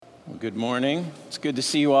Well, good morning. It's good to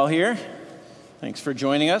see you all here. Thanks for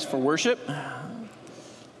joining us for worship.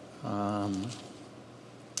 The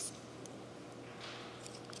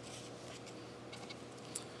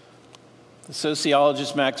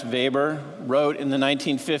sociologist Max Weber wrote in the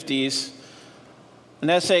 1950s an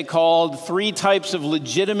essay called Three Types of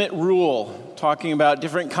Legitimate Rule, talking about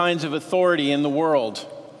different kinds of authority in the world.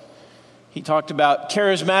 He talked about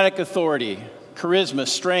charismatic authority, charisma,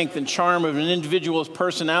 strength, and charm of an individual's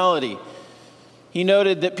personality. He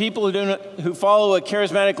noted that people who follow a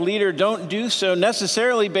charismatic leader don't do so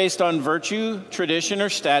necessarily based on virtue, tradition, or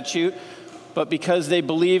statute, but because they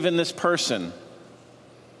believe in this person.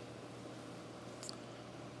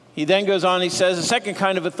 He then goes on, he says, the second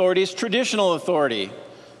kind of authority is traditional authority.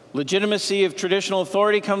 Legitimacy of traditional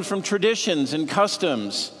authority comes from traditions and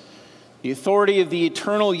customs. The authority of the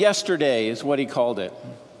eternal yesterday is what he called it.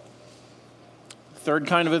 Third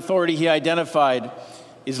kind of authority he identified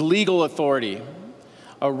is legal authority.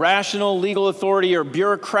 A rational legal authority or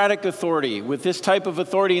bureaucratic authority. With this type of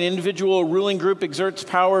authority, an individual or ruling group exerts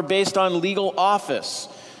power based on legal office.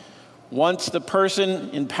 Once the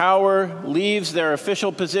person in power leaves their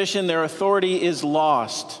official position, their authority is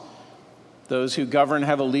lost. Those who govern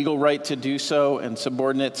have a legal right to do so, and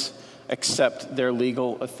subordinates accept their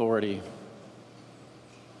legal authority.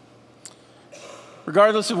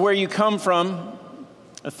 Regardless of where you come from,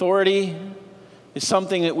 authority is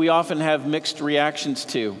something that we often have mixed reactions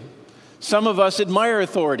to. Some of us admire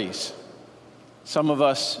authorities. Some of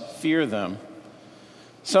us fear them.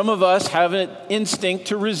 Some of us have an instinct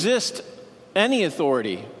to resist any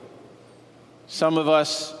authority. Some of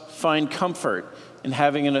us find comfort in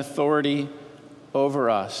having an authority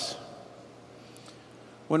over us.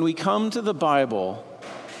 When we come to the Bible,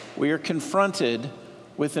 we are confronted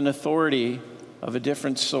with an authority of a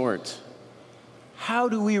different sort. How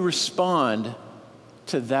do we respond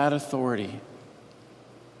to that authority?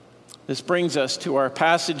 This brings us to our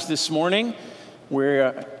passage this morning.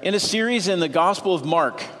 We're in a series in the Gospel of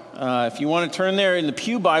Mark. If you want to turn there in the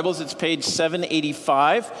Pew Bibles, it's page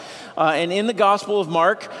 785. And in the Gospel of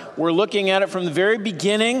Mark, we're looking at it from the very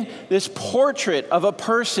beginning, this portrait of a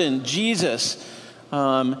person, Jesus.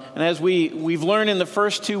 And as we've learned in the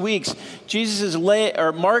first 2 weeks,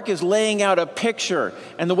 Mark is laying out a picture,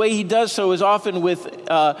 and the way he does so is often with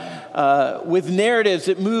narratives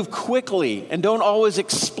that move quickly and don't always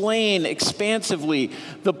explain expansively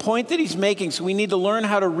the point that he's making. So we need to learn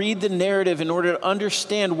how to read the narrative in order to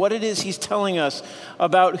understand what it is he's telling us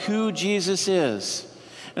about who Jesus is.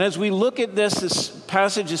 And as we look at this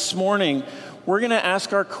passage this morning, we're going to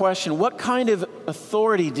ask our question, what kind of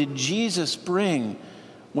authority did Jesus bring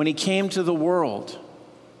when he came to the world?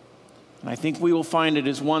 And I think we will find it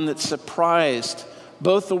is one that surprised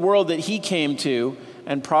both the world that he came to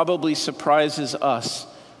and probably surprises us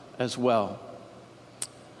as well.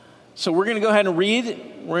 So we're going to go ahead and read.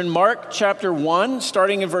 We're in Mark chapter 1,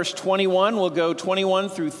 starting in verse 21. We'll go 21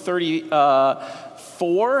 through 39.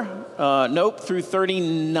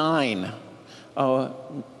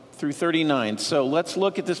 Through 39. So let's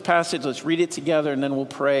look at this passage. Let's read it together, and then we'll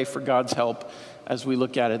pray for God's help as we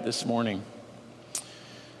look at it this morning.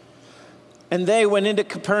 And they went into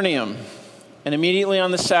Capernaum, and immediately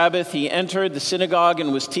on the Sabbath he entered the synagogue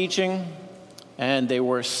and was teaching, and they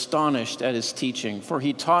were astonished at his teaching, for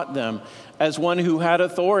he taught them as one who had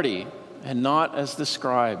authority, and not as the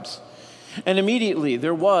scribes. And immediately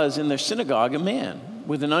there was in their synagogue a man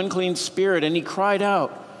with an unclean spirit, and he cried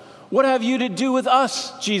out, "What have you to do with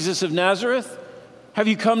us, Jesus of Nazareth? Have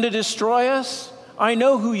you come to destroy us? I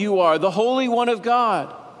know who you are, the Holy One of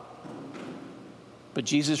God." But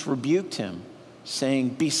Jesus rebuked him,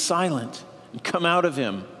 saying, "Be silent and come out of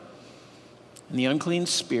him." And the unclean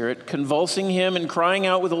spirit, convulsing him and crying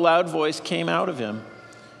out with a loud voice, came out of him.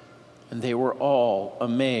 And they were all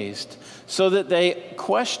amazed, so that they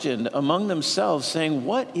questioned among themselves, saying,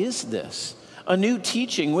 "What is this? A new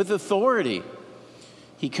teaching with authority.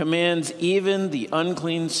 He commands even the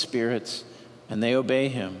unclean spirits, and they obey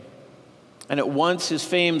him." And at once his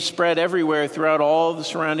fame spread everywhere throughout all the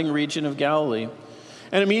surrounding region of Galilee.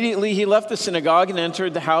 And immediately he left the synagogue and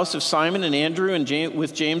entered the house of Simon and Andrew and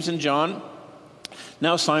with James and John.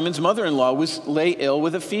 Now Simon's mother-in-law lay ill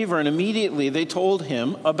with a fever, and immediately they told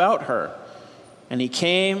him about her. And he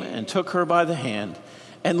came and took her by the hand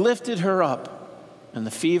and lifted her up, and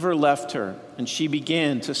the fever left her, and she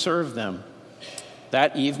began to serve them.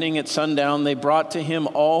 That evening at sundown, they brought to him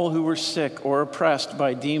all who were sick or oppressed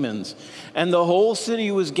by demons. And the whole city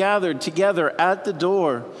was gathered together at the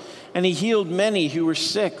door. And he healed many who were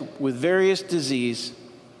sick with various diseases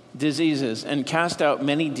and cast out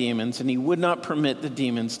many demons. And he would not permit the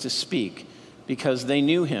demons to speak because they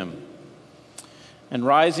knew him. And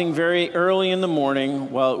rising very early in the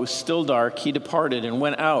morning, while it was still dark, he departed and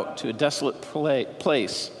went out to a desolate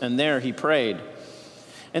place, and there he prayed.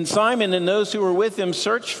 And Simon and those who were with him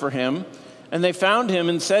searched for him, and they found him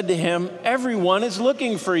and said to him, "Everyone is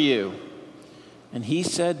looking for you." And he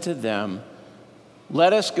said to them,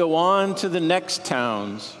 "Let us go on to the next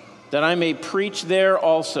towns, that I may preach there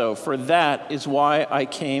also, for that is why I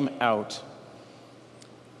came out."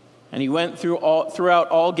 And he went throughout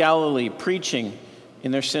all Galilee, preaching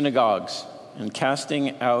in their synagogues and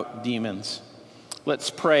casting out demons. Let's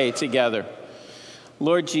pray together.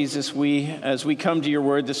 Lord Jesus, as we come to your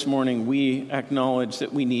word this morning, we acknowledge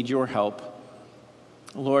that we need your help.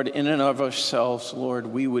 Lord, in and of ourselves, Lord,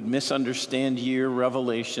 we would misunderstand your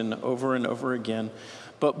revelation over and over again.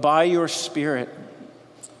 But by your Spirit,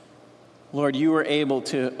 Lord, you are able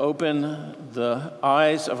to open the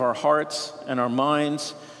eyes of our hearts and our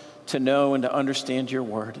minds to know and to understand your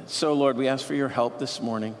word. So, Lord, we ask for your help this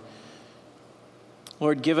morning.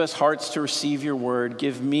 Lord, give us hearts to receive your word.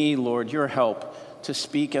 Give me, Lord, your help to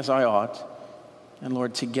speak as I ought. And,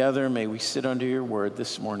 Lord, together may we sit under your word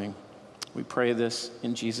this morning. We pray this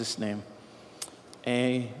in Jesus' name.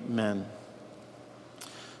 Amen.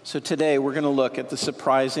 So today we're going to look at the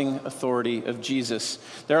surprising authority of Jesus.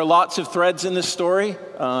 There are lots of threads in this story,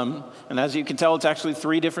 and as you can tell, it's actually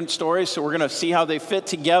 3 different stories, so we're going to see how they fit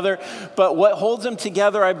together. But what holds them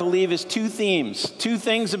together, I believe, is 2 themes, 2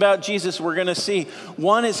 things about Jesus we're going to see.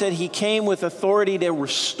 One is that he came with authority to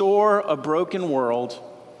restore a broken world,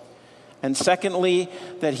 and secondly,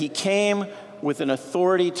 that he came with an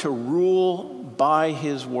authority to rule by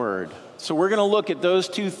his word. So we're going to look at those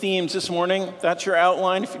 2 themes this morning. That's your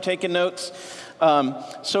outline if you're taking notes.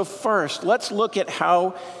 So first, let's look at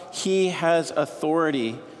how he has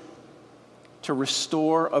authority to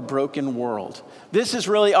restore a broken world. This is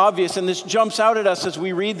really obvious, and this jumps out at us as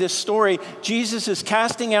we read this story. Jesus is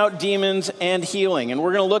casting out demons and healing, and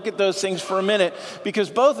we're going to look at those things for a minute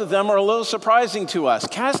because both of them are a little surprising to us.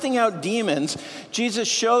 Casting out demons, Jesus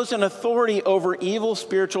shows an authority over evil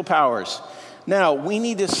spiritual powers. Now, we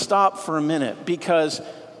need to stop for a minute because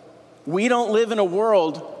we don't live in a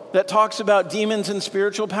world that talks about demons and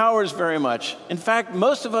spiritual powers very much. In fact,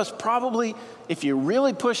 most of us probably, if you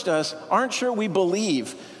really pushed us, aren't sure we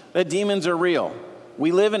believe that demons are real.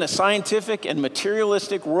 We live in a scientific and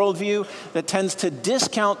materialistic worldview that tends to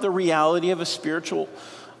discount the reality of a spiritual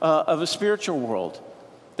world.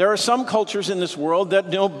 There are some cultures in this world that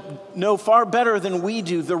know far better than we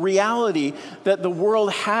do the reality that the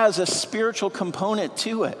world has a spiritual component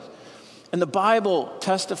to it. And the Bible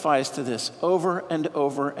testifies to this over and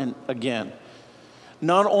over and again.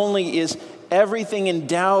 Not only is everything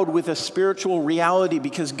endowed with a spiritual reality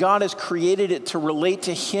because God has created it to relate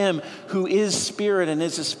to him who is spirit and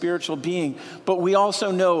is a spiritual being, but we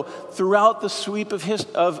also know throughout the sweep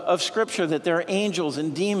of Scripture that there are angels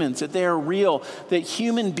and demons, that they are real, that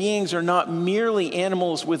human beings are not merely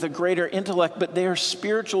animals with a greater intellect, but they are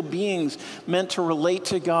spiritual beings meant to relate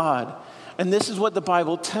to God. And this is what the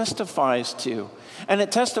Bible testifies to. And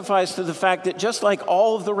it testifies to the fact that just like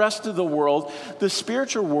all of the rest of the world, the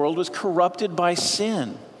spiritual world was corrupted by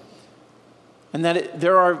sin. And that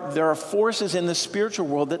there are forces in the spiritual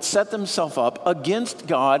world that set themselves up against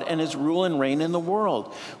God and his rule and reign in the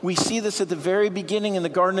world. We see this at the very beginning in the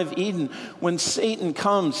Garden of Eden when Satan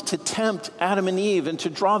comes to tempt Adam and Eve and to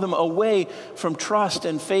draw them away from trust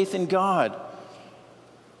and faith in God.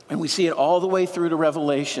 And we see it all the way through to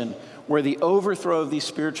Revelation, where the overthrow of these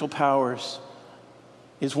spiritual powers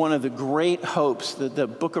is one of the great hopes that the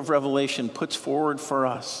book of Revelation puts forward for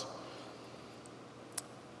us.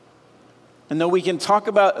 And though we can talk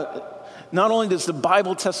about, not only does the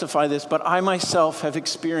Bible testify this, but I myself have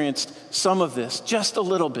experienced some of this, just a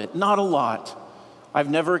little bit, not a lot. I've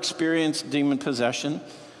never experienced demon possession,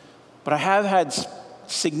 but I have had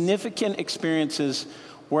significant experiences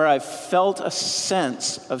where I've felt a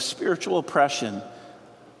sense of spiritual oppression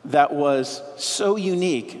that was so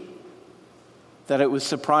unique that it was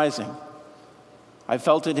surprising. I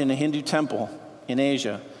felt it in a Hindu temple in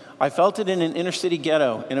Asia. I felt it in an inner city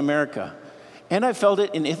ghetto in America. And I felt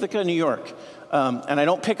it in Ithaca, New York. And I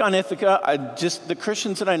don't pick on Ithaca. The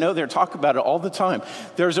Christians that I know there talk about it all the time.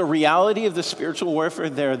 There's a reality of the spiritual warfare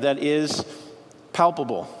there that is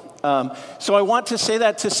palpable. So I want to say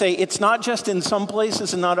that to say it's not just in some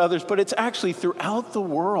places and not others, but it's actually throughout the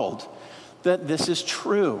world that this is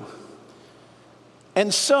true.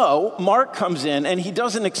 And so Mark comes in and he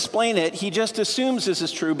doesn't explain it. He just assumes this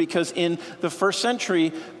is true because in the first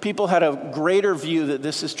century, people had a greater view that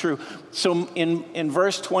this is true. So in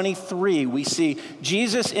verse 23, we see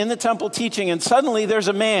Jesus in the temple teaching, and suddenly there's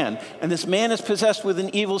a man, and this man is possessed with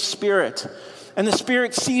an evil spirit. And the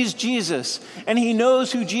spirit sees Jesus, and he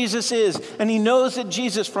knows who Jesus is, and he knows that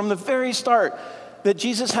Jesus, from the very start, that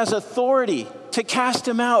Jesus has authority to cast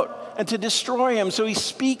him out and to destroy him. So he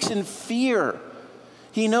speaks in fear.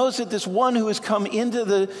 He knows that this one who has come into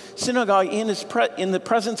the synagogue in the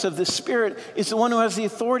presence of the Spirit is the one who has the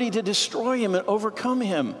authority to destroy him and overcome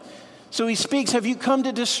him. So he speaks, "Have you come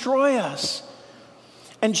to destroy us?"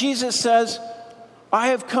 And Jesus says, "I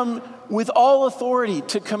have come with all authority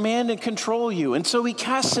to command and control you." And so he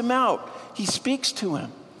casts him out. He speaks to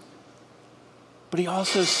him. But he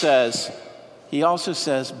also says,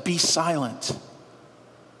 "Be silent."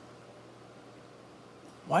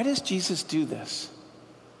 Why does Jesus do this?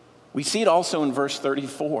 We see it also in verse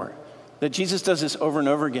 34, that Jesus does this over and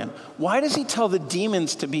over again. Why does he tell the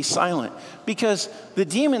demons to be silent? Because the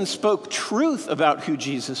demons spoke truth about who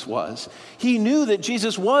Jesus was. He knew that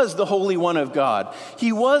Jesus was the Holy One of God.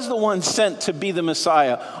 He was the one sent to be the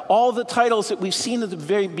Messiah. All the titles that we've seen at the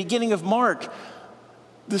very beginning of Mark,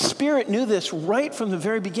 the Spirit knew this right from the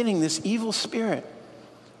very beginning, this evil spirit.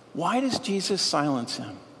 Why does Jesus silence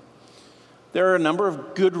him? There are a number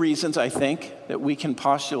of good reasons, I think, that we can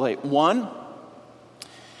postulate. One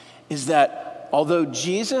is that although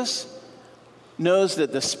Jesus knows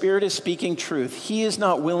that the Spirit is speaking truth, he is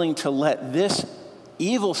not willing to let this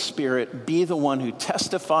evil spirit be the one who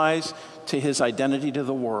testifies to his identity to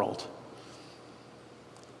the world.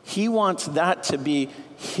 He wants that to be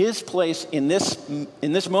his place in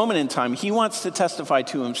this moment in time. He wants to testify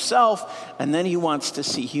to himself, and then he wants to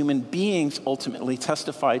see human beings ultimately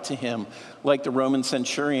testify to him, like the Roman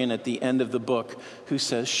centurion at the end of the book who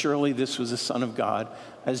says, "Surely this was the Son of God,"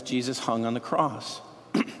 as Jesus hung on the cross.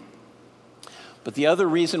 But the other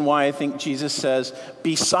reason why I think Jesus says,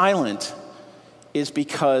 "Be silent," is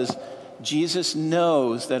because Jesus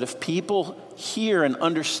knows that if people hear and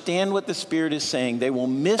understand what the Spirit is saying, they will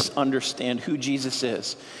misunderstand who Jesus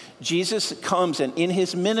is. Jesus comes, and in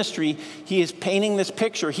his ministry, he is painting this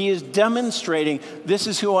picture. He is demonstrating, this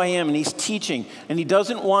is who I am, and he's teaching. And he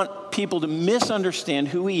doesn't want people to misunderstand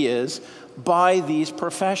who he is by these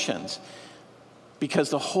professions.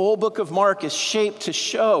 Because the whole book of Mark is shaped to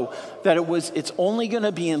show that it's only going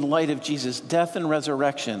to be in light of Jesus' death and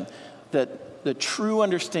resurrection that the true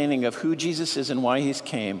understanding of who Jesus is and why he's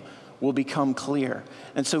came will become clear.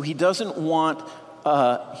 And so he doesn't want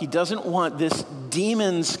this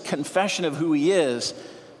demon's confession of who he is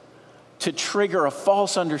to trigger a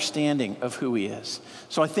false understanding of who he is.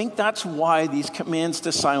 So I think that's why these commands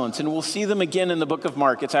to silence, and we'll see them again in the book of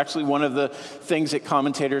Mark. It's actually one of the things that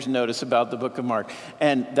commentators notice about the book of Mark.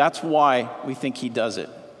 And that's why we think he does it.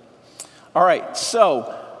 All right,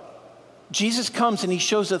 so Jesus comes and he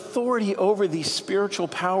shows authority over these spiritual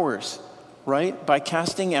powers, right? By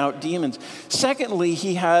casting out demons. Secondly,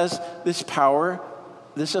 he has this power,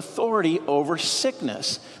 this authority over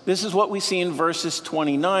sickness. This is what we see in verses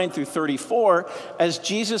 29 through 34 as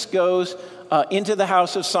Jesus goes into the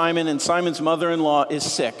house of Simon, and Simon's mother-in-law is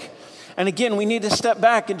sick. And again, we need to step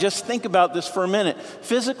back and just think about this for a minute.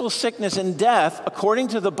 Physical sickness and death, according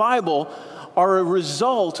to the Bible, are a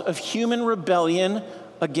result of human rebellion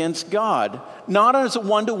against God. Not as a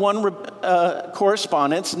one-to-one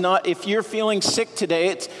correspondence. Not if you're feeling sick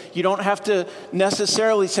today, you don't have to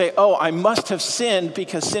necessarily say, "Oh, I must have sinned,"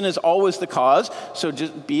 because sin is always the cause. So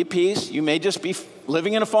just be at peace. You may just be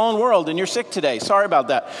living in a fallen world and you're sick today. Sorry about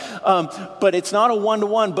that. But it's not a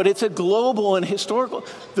one-to-one, but it's a global and historical.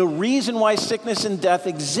 The reason why sickness and death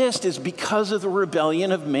exist is because of the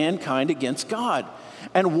rebellion of mankind against God.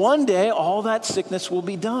 And one day, all that sickness will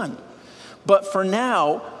be done. But for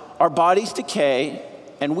now, our bodies decay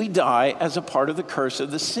and we die as a part of the curse of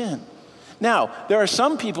the sin. Now, there are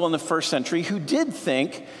some people in the first century who did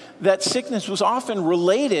think that sickness was often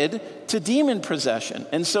related to demon possession.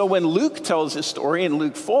 And so when Luke tells his story in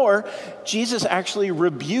Luke 4, Jesus actually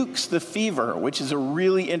rebukes the fever, which is a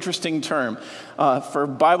really interesting term. For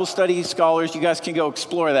Bible study scholars, you guys can go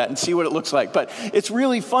explore that and see what it looks like. But it's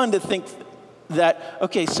really fun to think that,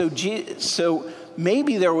 okay, so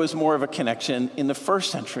maybe there was more of a connection in the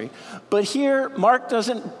first century. But here, Mark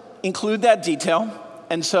doesn't include that detail.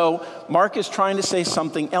 And so Mark is trying to say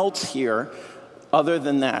something else here other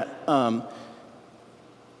than that.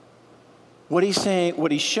 What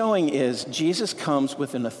he's showing is Jesus comes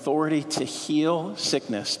with an authority to heal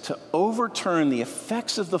sickness, to overturn the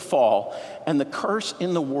effects of the fall and the curse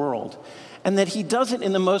in the world. and that he does it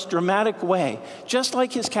in the most dramatic way. Just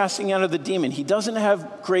like his casting out of the demon, he doesn't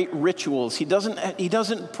have great rituals. He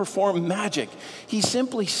doesn't perform magic. He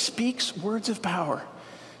simply speaks words of power.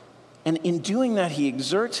 And in doing that, he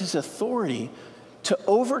exerts his authority to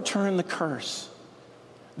overturn the curse.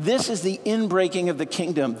 This is the inbreaking of the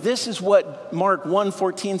kingdom. This is what Mark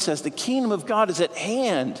 1:14 says. The kingdom of God is at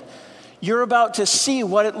hand. You're about to see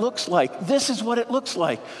what it looks like. This is what it looks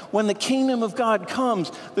like. When the kingdom of God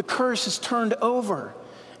comes, the curse is turned over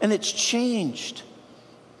and it's changed.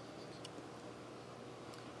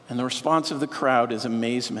 And the response of the crowd is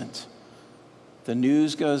amazement. The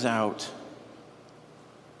news goes out.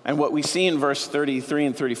 And what we see in verse 33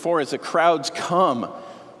 and 34 is the crowds come.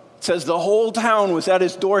 It says the whole town was at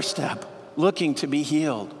his doorstep, looking to be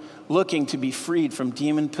healed, looking to be freed from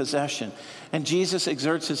demon possession. And Jesus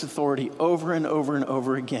exerts his authority over and over and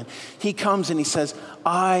over again. He comes and he says,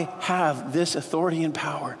 I have this authority and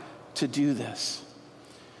power to do this.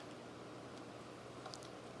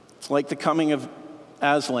 It's like the coming of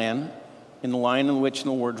Aslan in The Lion and the Witch and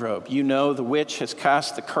the Wardrobe. You know the witch has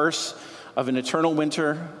cast the curse of an eternal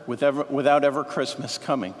winter without ever Christmas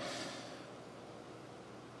coming.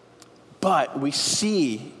 But we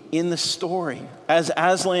see in the story, as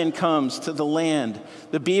Aslan comes to the land,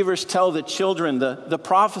 the beavers tell the children the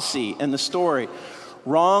prophecy and the story.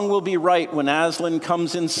 Wrong will be right when Aslan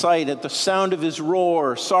comes in sight. At the sound of his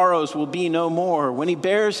roar, sorrows will be no more. When he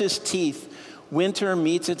bares his teeth, winter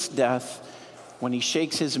meets its death. When he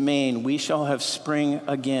shakes his mane, we shall have spring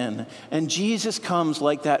again. And Jesus comes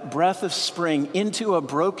like that breath of spring into a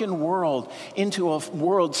broken world, into a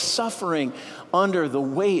world suffering under the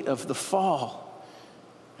weight of the fall.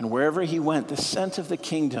 And wherever he went, the scent of the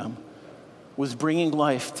kingdom was bringing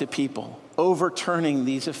life to people, overturning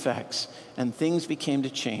these effects, and things began to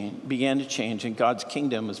change, and God's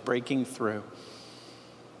kingdom was breaking through.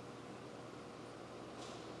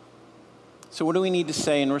 So what do we need to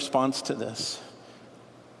say in response to this?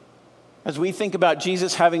 As we think about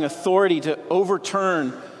Jesus having authority to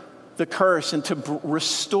overturn the curse and to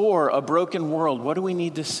restore a broken world, what do we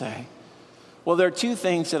need to say? Well, there are two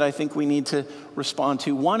things that I think we need to respond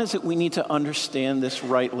to. One is that we need to understand this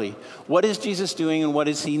rightly. What is Jesus doing and what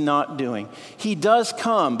is he not doing? He does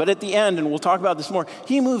come, but at the end, and we'll talk about this more,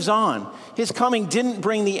 he moves on. His coming didn't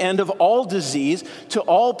bring the end of all disease to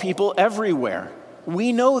all people everywhere.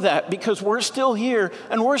 We know that because we're still here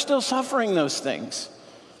and we're still suffering those things.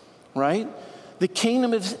 Right? The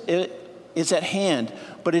kingdom is at hand,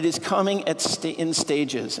 but it is coming in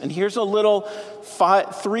stages. And here's a little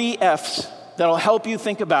 3 F's that'll help you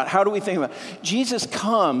think about how do we think about it. Jesus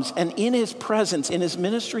comes, and in his presence, in his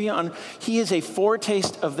ministry, he is a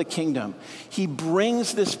foretaste of the kingdom. He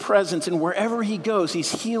brings this presence, and wherever he goes,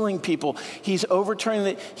 he's healing people. He's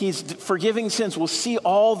overturning he's forgiving sins. We'll see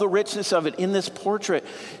all the richness of it in this portrait.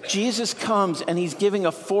 Jesus comes, and he's giving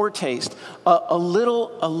a foretaste, a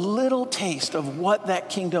little taste of what that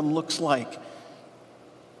kingdom looks like.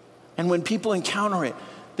 And when people encounter it,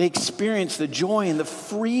 they experience the joy and the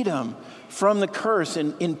freedom from the curse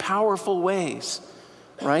in powerful ways,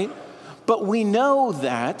 right? But we know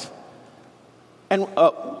that,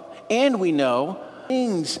 and we know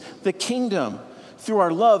things, the kingdom, through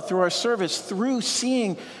our love, through our service, through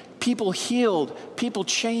seeing people healed, people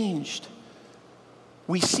changed.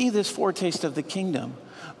 We see this foretaste of the kingdom,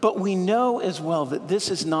 but we know as well that this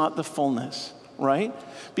is not the fullness, right?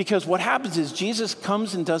 Because what happens is Jesus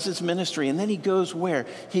comes and does his ministry, and then he goes where?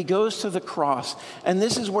 He goes to the cross. And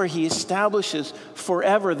this is where he establishes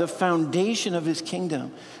forever the foundation of his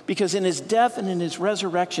kingdom. Because in his death and in his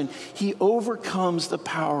resurrection, he overcomes the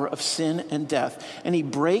power of sin and death, and he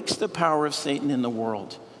breaks the power of Satan in the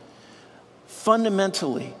world.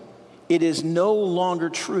 Fundamentally, it is no longer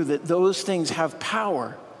true that those things have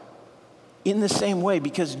power in the same way,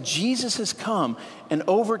 because Jesus has come and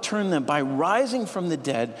overturned them by rising from the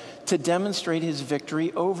dead to demonstrate his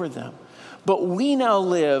victory over them. But we now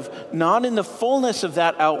live not in the fullness of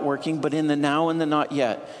that outworking, but in the now and the not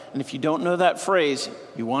yet. And if you don't know that phrase,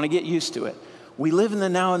 you want to get used to it. We live in the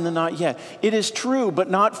now and the not yet. It is true, but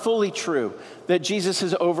not fully true, that Jesus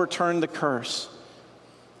has overturned the curse.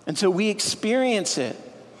 And so we experience it.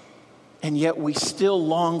 And yet we still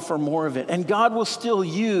long for more of it. And God will still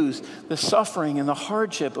use the suffering and the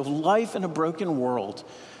hardship of life in a broken world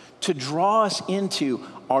to draw us into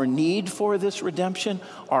our need for this redemption,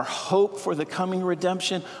 our hope for the coming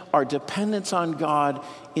redemption, our dependence on God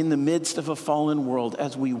in the midst of a fallen world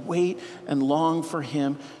as we wait and long for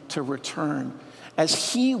him to return.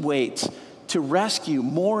 As he waits to rescue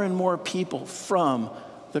more and more people from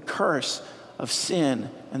the curse of sin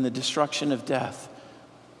and the destruction of death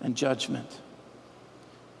and judgment.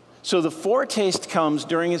 So the foretaste comes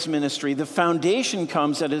during his ministry. The foundation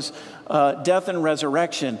comes at his death and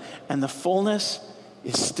resurrection. And the fullness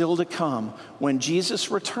is still to come. When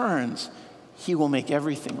Jesus returns, he will make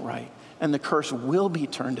everything right. And the curse will be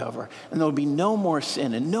turned over. And there will be no more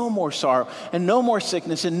sin and no more sorrow and no more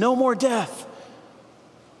sickness and no more death.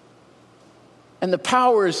 And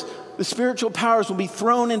the spiritual powers will be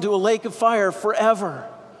thrown into a lake of fire forever.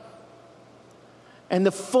 And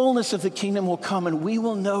the fullness of the kingdom will come, and we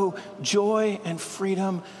will know joy and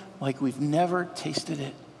freedom like we've never tasted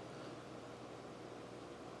it.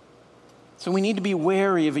 So we need to be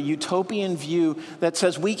wary of a utopian view that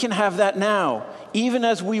says we can have that now. Even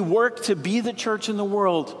as we work to be the church in the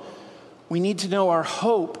world, we need to know our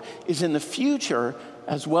hope is in the future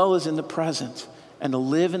as well as in the present, and to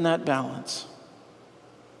live in that balance.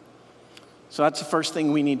 So that's the first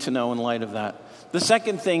thing we need to know in light of that. The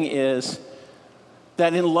second thing is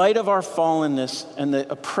that in light of our fallenness and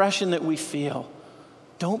the oppression that we feel,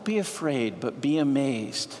 don't be afraid, but be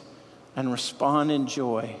amazed and respond in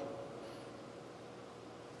joy.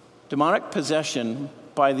 Demonic possession,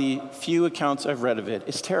 by the few accounts I've read of it,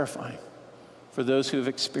 is terrifying for those who have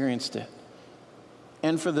experienced it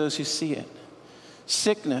and for those who see it.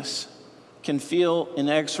 Sickness can feel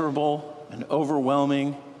inexorable and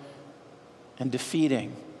overwhelming and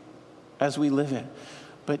defeating as we live it.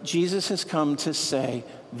 But Jesus has come to say,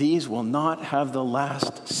 these will not have the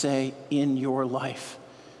last say in your life.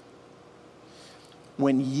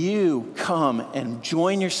 When you come and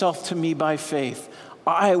join yourself to me by faith,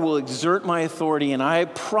 I will exert my authority, and I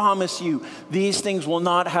promise you, these things will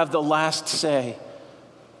not have the last say.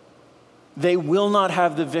 They will not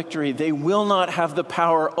have the victory. They will not have the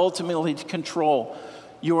power ultimately to control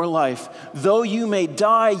your life. Though you may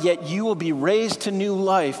die, yet you will be raised to new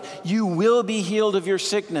life. You will be healed of your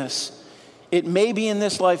sickness. It may be in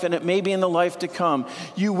this life, and it may be in the life to come.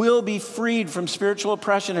 You will be freed from spiritual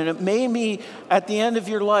oppression, and it may be at the end of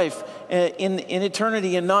your life in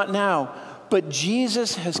eternity and not now. But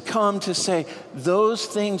Jesus has come to say, those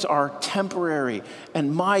things are temporary,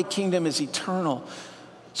 and my kingdom is eternal.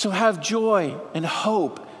 So have joy and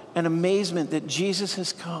hope and amazement that Jesus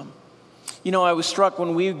has come. You know, I was struck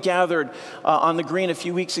when we gathered on the green a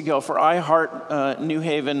few weeks ago for iHeart New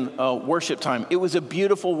Haven worship time. It was a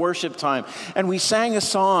beautiful worship time. And we sang a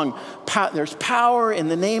song, there's power in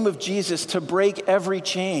the name of Jesus to break every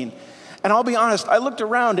chain. And I'll be honest, I looked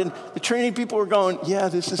around and the Trinity people were going, yeah,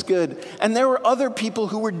 this is good. And there were other people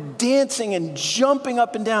who were dancing and jumping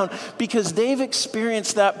up and down because they've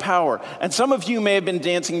experienced that power. And some of you may have been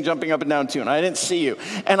dancing and jumping up and down too, and I didn't see you.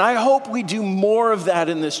 And I hope we do more of that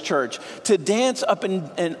in this church, to dance up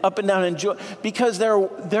and down and joy, because there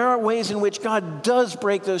are ways in which God does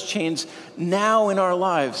break those chains now in our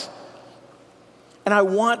lives. And I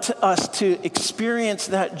want us to experience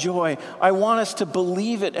that joy. I want us to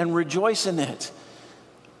believe it and rejoice in it.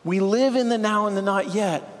 We live in the now and the not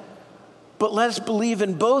yet. But let us believe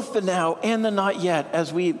in both the now and the not yet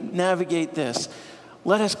as we navigate this.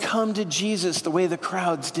 Let us come to Jesus the way the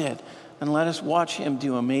crowds did. And let us watch him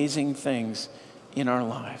do amazing things in our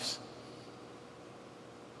lives.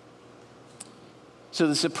 So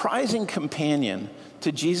the surprising companion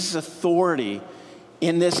to Jesus' authority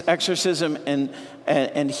in this exorcism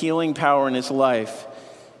and healing power in his life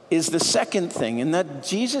is the second thing, and that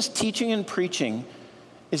Jesus' teaching and preaching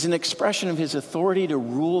is an expression of his authority to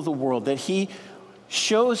rule the world, that he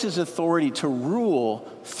shows his authority to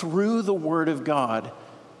rule through the word of God,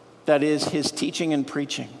 that is his teaching and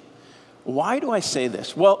preaching. Why do I say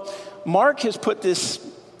this? Well, Mark has put this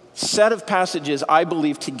set of passages, I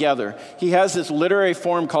believe, together. He has this literary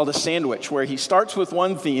form called a sandwich, where he starts with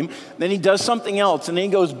one theme, then he does something else, and then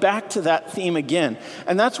he goes back to that theme again.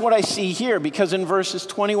 And that's what I see here, because in verses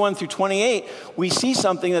 21 through 28, we see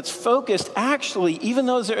something that's focused, actually, even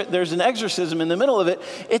though there's an exorcism in the middle of it,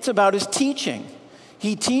 it's about his teaching.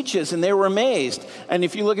 He teaches, and they were amazed. And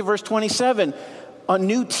if you look at verse 27, a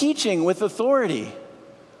new teaching with authority.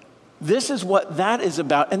 This is what that is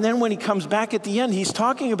about. And then when he comes back at the end, he's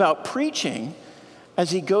talking about preaching as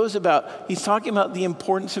he goes about. He's talking about the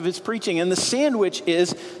importance of his preaching. And the sandwich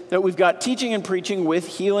is that we've got teaching and preaching with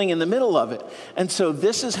healing in the middle of it. And so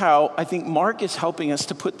this is how I think Mark is helping us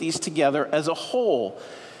to put these together as a whole.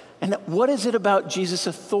 And what is it about Jesus'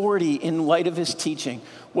 authority in light of his teaching?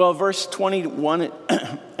 Well, verse 21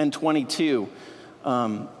 and 22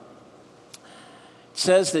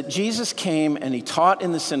 says that Jesus came and he taught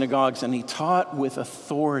in the synagogues, and he taught with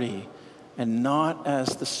authority and not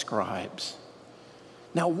as the scribes.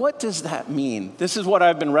 Now, what does that mean? This is what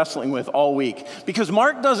I've been wrestling with all week, because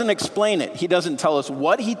Mark doesn't explain it. He doesn't tell us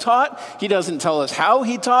what he taught. He doesn't tell us how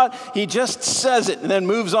he taught. He just says it and then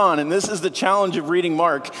moves on. And this is the challenge of reading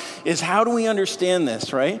Mark, is how do we understand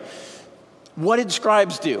this, right? What did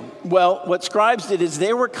scribes do? Well, what scribes did is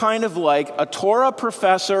they were kind of like a Torah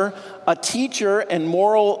professor, a teacher, and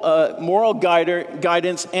moral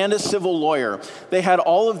guidance, and a civil lawyer. They had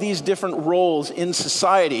all of these different roles in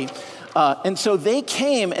society. And so they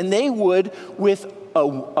came and they would, with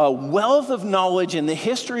a wealth of knowledge in the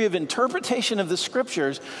history of interpretation of the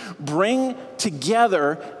scriptures, bring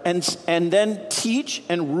together and then teach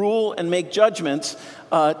and rule and make judgments,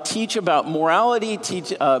 teach about morality,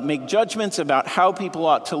 make judgments about how people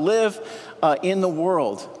ought to live in the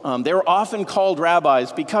world. They were often called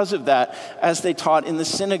rabbis because of that, as they taught in the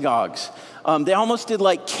synagogues. They almost did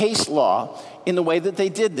like case law in the way that they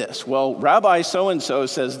did this. Well, Rabbi so-and-so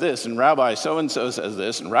says this, and Rabbi so-and-so says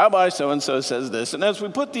this, and Rabbi so-and-so says this. And as we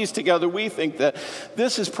put these together, we think that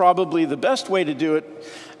this is probably the best way to do it.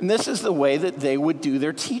 And this is the way that they would do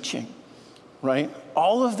their teaching, right?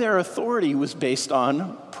 All of their authority was based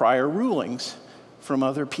on prior rulings from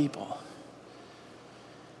other people.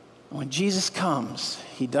 When Jesus comes,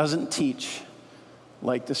 he doesn't teach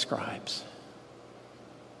like the scribes.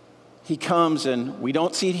 He comes, and we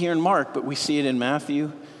don't see it here in Mark, but we see it in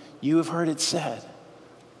Matthew. You have heard it said,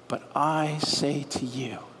 but I say to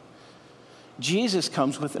you. Jesus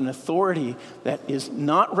comes with an authority that is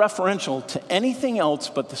not referential to anything else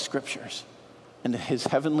but the scriptures and to his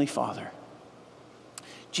heavenly Father.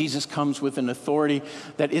 Jesus comes with an authority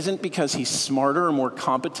that isn't because he's smarter or more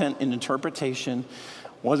competent in interpretation,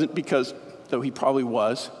 wasn't because, though he probably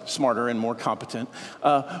was smarter and more competent,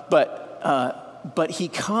 but he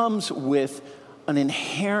comes with an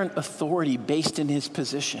inherent authority based in his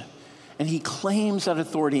position. And he claims that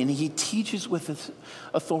authority, and he teaches with his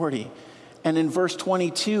authority. And in verse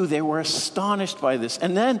 22, they were astonished by this.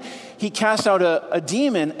 And then he casts out a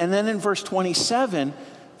demon. And then in verse 27,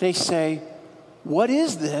 they say, what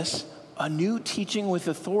is this? A new teaching with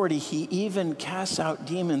authority. He even casts out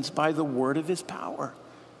demons by the word of his power.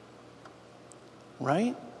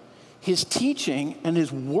 Right? His teaching and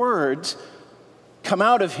his words come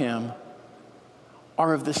out of him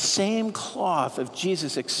are of the same cloth of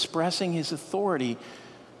Jesus expressing his authority,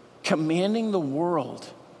 commanding the world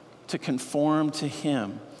to conform to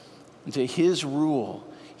him, to his rule.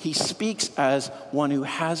 He speaks as one who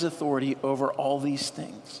has authority over all these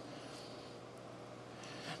things.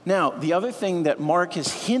 Now, the other thing that Mark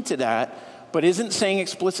has hinted at, but isn't saying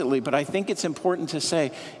explicitly, but I think it's important to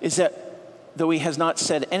say, is that though he has not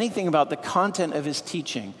said anything about the content of his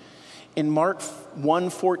teaching, in Mark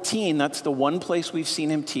 1:14, that's the one place we've seen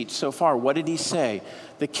him teach so far. What did he say?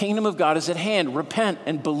 The kingdom of God is at hand. Repent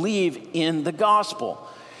and believe in the gospel.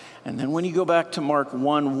 And then when you go back to Mark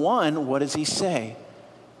 1:1, what does he say?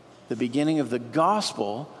 The beginning of the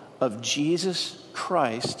gospel of Jesus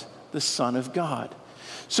Christ, the Son of God.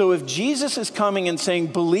 So if Jesus is coming and saying,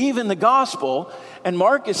 believe in the gospel, and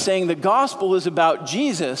Mark is saying the gospel is about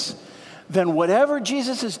Jesus, then whatever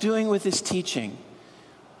Jesus is doing with his teaching,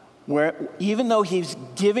 where even though he's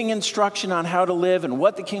giving instruction on how to live and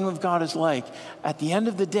what the kingdom of God is like, at the end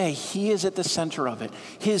of the day, he is at the center of it.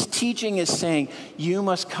 His teaching is saying, you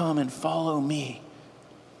must come and follow me.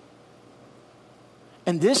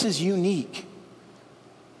 And this is unique.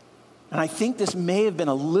 And I think this may have been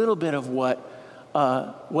a little bit of what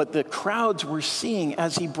the crowds were seeing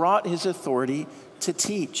as he brought his authority to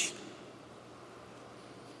teach.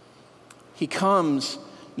 He comes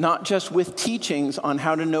not just with teachings on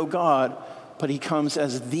how to know God, but he comes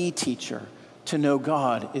as the teacher. To know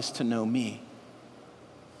God is to know me.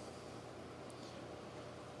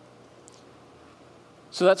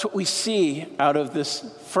 So that's what we see out of this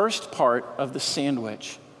first part of the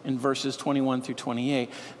sandwich in verses 21 through 28.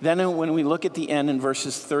 Then when we look at the end in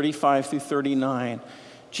verses 35 through 39,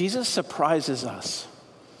 Jesus surprises us,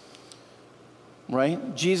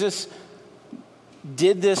 right? Jesus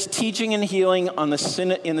did this teaching and healing in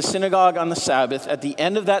the synagogue on the Sabbath. At the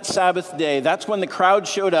end of that Sabbath day, that's when the crowd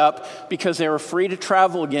showed up because they were free to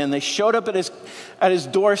travel again. They showed up at his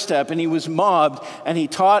doorstep, and he was mobbed, and he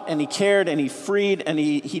taught, and he cared, and he freed, and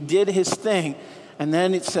he did his thing. And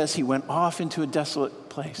then it says he went off into a desolate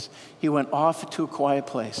place. He went off to a quiet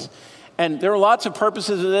place. And there are lots of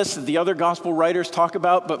purposes of this that the other gospel writers talk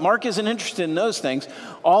about, but Mark isn't interested in those things.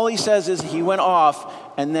 All he says is he went off,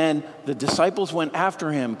 and then the disciples went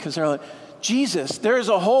after him because they're like, Jesus, there's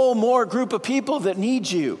a whole more group of people that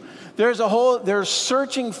need you. They're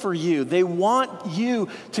searching for you. They want you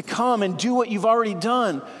to come and do what you've already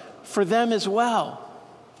done for them as well.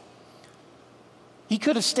 He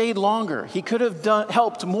could have stayed longer. He could have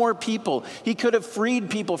helped more people. He could have freed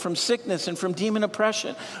people from sickness and from demon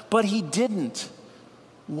oppression. But he didn't.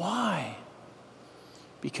 Why?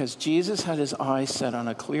 Because Jesus had his eyes set on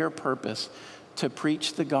a clear purpose to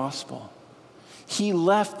preach the gospel. He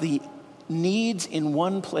left the needs in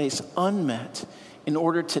one place unmet in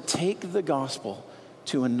order to take the gospel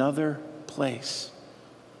to another place.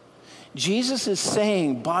 Jesus is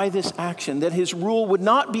saying by this action that his rule would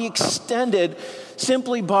not be extended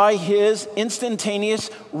simply by his instantaneous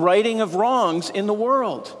righting of wrongs in the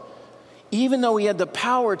world. Even though he had the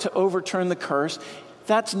power to overturn the curse,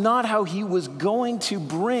 that's not how he was going to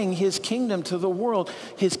bring his kingdom to the world.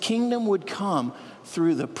 His kingdom would come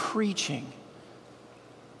through the preaching,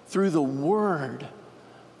 through the word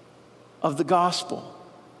of the gospel.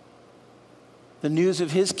 The news of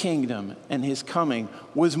his kingdom and his coming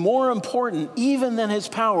was more important even than his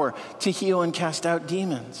power to heal and cast out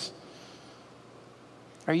demons.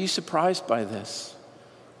 Are you surprised by this?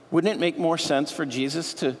 Wouldn't it make more sense for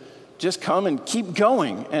Jesus to just come and keep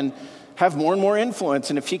going and have more and more influence?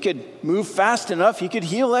 And if he could move fast enough, he could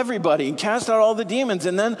heal everybody and cast out all the demons,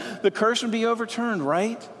 and then the curse would be overturned,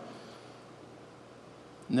 right?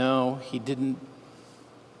 No, he didn't.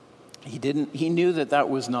 He knew that that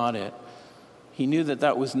was not it. He knew that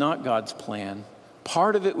that was not God's plan.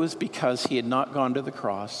 Part of it was because he had not gone to the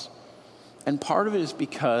cross. And part of it is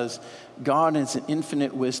because God, in his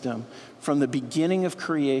infinite wisdom, from the beginning of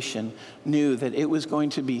creation, knew that it was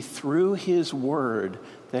going to be through his word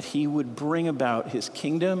that he would bring about his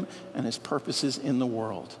kingdom and his purposes in the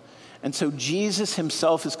world. And so Jesus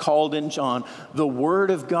himself is called in John the Word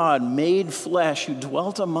of God made flesh, who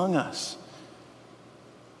dwelt among us.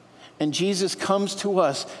 And Jesus comes to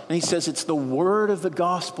us and he says, it's the word of the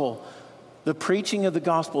gospel, the preaching of the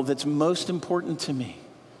gospel, that's most important to me.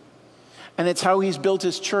 And it's how he's built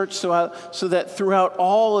his church so that throughout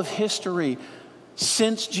all of history,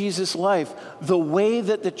 since Jesus' life, the way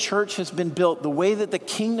that the church has been built, the way that the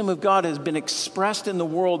kingdom of God has been expressed in the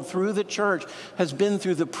world through the church, has been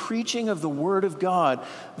through the preaching of the word of God,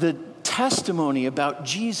 the testimony about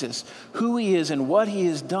Jesus, who he is and what he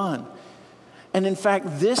has done. And in fact,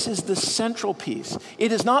 this is the central piece.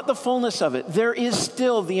 It is not the fullness of it. There is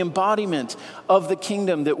still the embodiment of the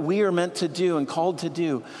kingdom that we are meant to do and called to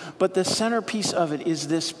do. But the centerpiece of it is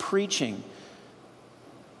this preaching,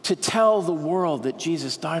 to tell the world that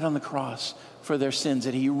Jesus died on the cross for their sins,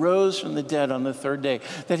 that he rose from the dead on the third day,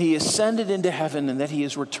 that he ascended into heaven, and that he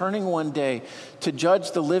is returning one day to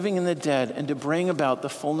judge the living and the dead and to bring about the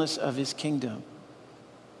fullness of his kingdom.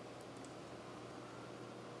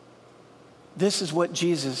 This is what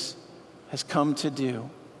Jesus has come to do.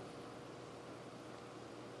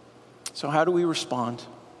 So how do we respond?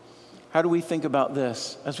 How do we think about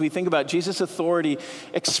this? As we think about Jesus' authority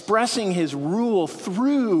expressing his rule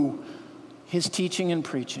through his teaching and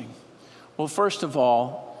preaching. Well, first of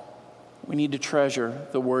all, we need to treasure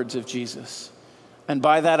the words of Jesus. And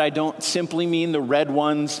by that, I don't simply mean the red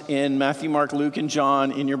ones in Matthew, Mark, Luke, and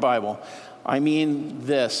John in your Bible. I mean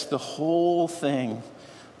this, the whole thing.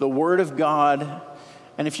 The Word of God.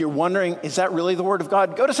 And if you're wondering, is that really the Word of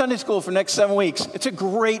God? Go to Sunday school for the next 7 weeks. It's a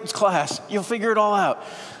great class. You'll figure it all out.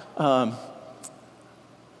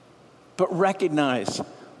 But recognize,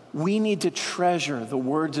 we need to treasure the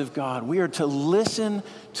words of God. We are to listen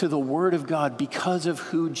to the Word of God because of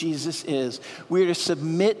who Jesus is. We are to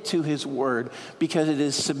submit to his Word because it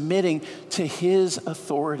is submitting to his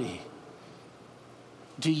authority.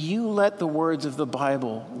 Do you let the words of the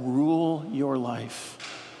Bible rule your life?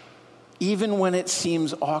 Even when it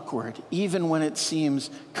seems awkward, even when it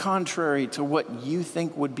seems contrary to what you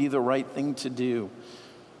think would be the right thing to do?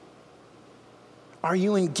 Are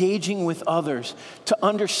you engaging with others to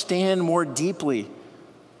understand more deeply?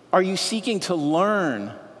 Are you seeking to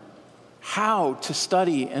learn how to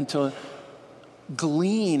study and to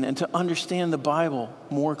glean and to understand the Bible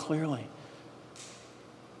more clearly?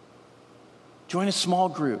 Join a small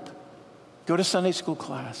group. Go to Sunday school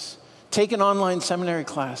class. Take an online seminary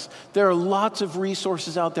class. There are lots of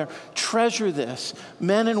resources out there. Treasure this.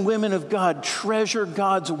 Men and women of God, treasure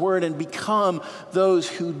God's word and become those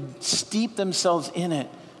who steep themselves in it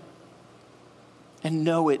and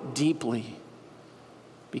know it deeply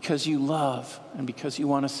because you love and because you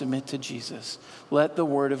want to submit to Jesus. Let the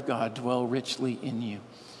word of God dwell richly in you.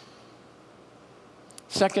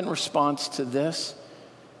 Second response to this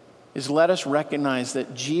is, let us recognize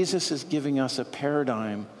that Jesus is giving us a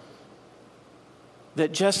paradigm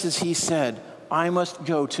that just as he said, I must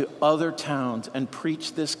go to other towns and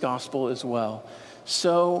preach this gospel as well,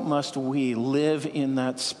 so must we live in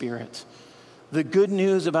that spirit. The good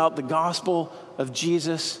news about the gospel of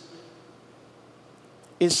Jesus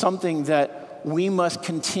is something that we must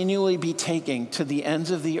continually be taking to the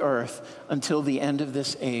ends of the earth until the end of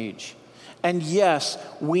this age. And yes,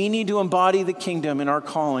 we need to embody the kingdom in our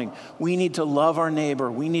calling. We need to love our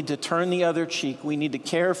neighbor. We need to turn the other cheek. We need to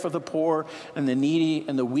care for the poor and the needy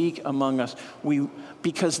and the weak among us.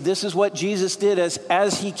 Because this is what Jesus did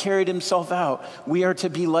as he carried himself out. We are to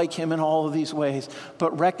be like him in all of these ways.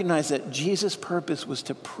 But recognize that Jesus' purpose was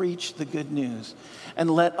to preach the good news. And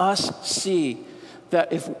let us see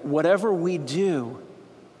that if whatever we do,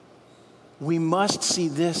 we must see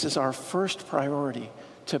this as our first priority,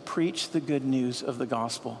 to preach the good news of the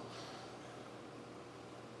gospel.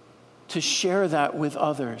 To share that with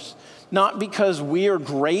others. Not because we are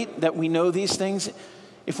great that we know these things.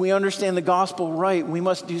 If we understand the gospel right, we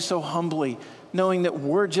must do so humbly, knowing that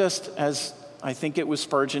we're just, as I think it was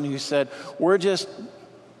Spurgeon who said, we're just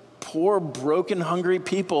poor, broken, hungry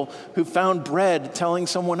people who found bread telling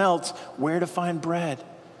someone else where to find bread.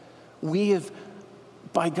 We have,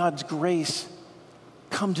 by God's grace,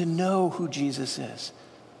 come to know who Jesus is.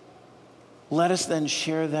 Let us then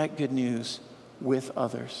share that good news with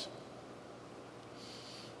others.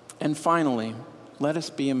 And finally, let us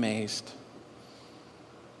be amazed.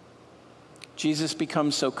 Jesus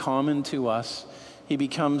becomes so common to us. He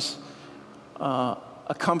becomes a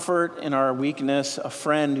comfort in our weakness, a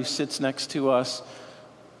friend who sits next to us.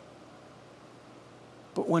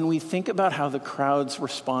 But when we think about how the crowds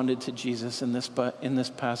responded to Jesus in this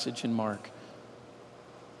passage in Mark,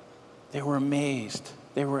 they were amazed.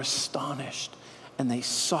 They were astonished, and they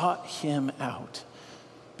sought him out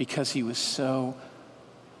because he was so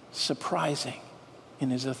surprising in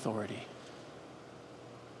his authority.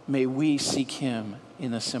 May we seek him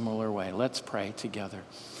in a similar way. Let's pray together.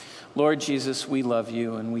 Lord Jesus, we love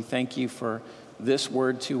you, and we thank you for this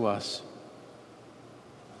word to us.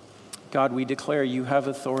 God, we declare you have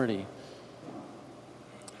authority.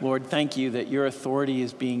 Lord, thank you that your authority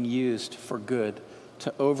is being used for good,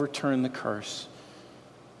 to overturn the curse.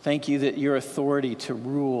 Thank you that your authority to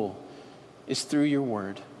rule is through your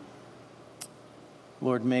word.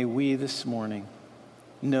 Lord, may we this morning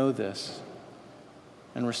know this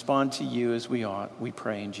and respond to you as we ought. We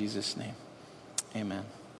pray in Jesus' name. Amen.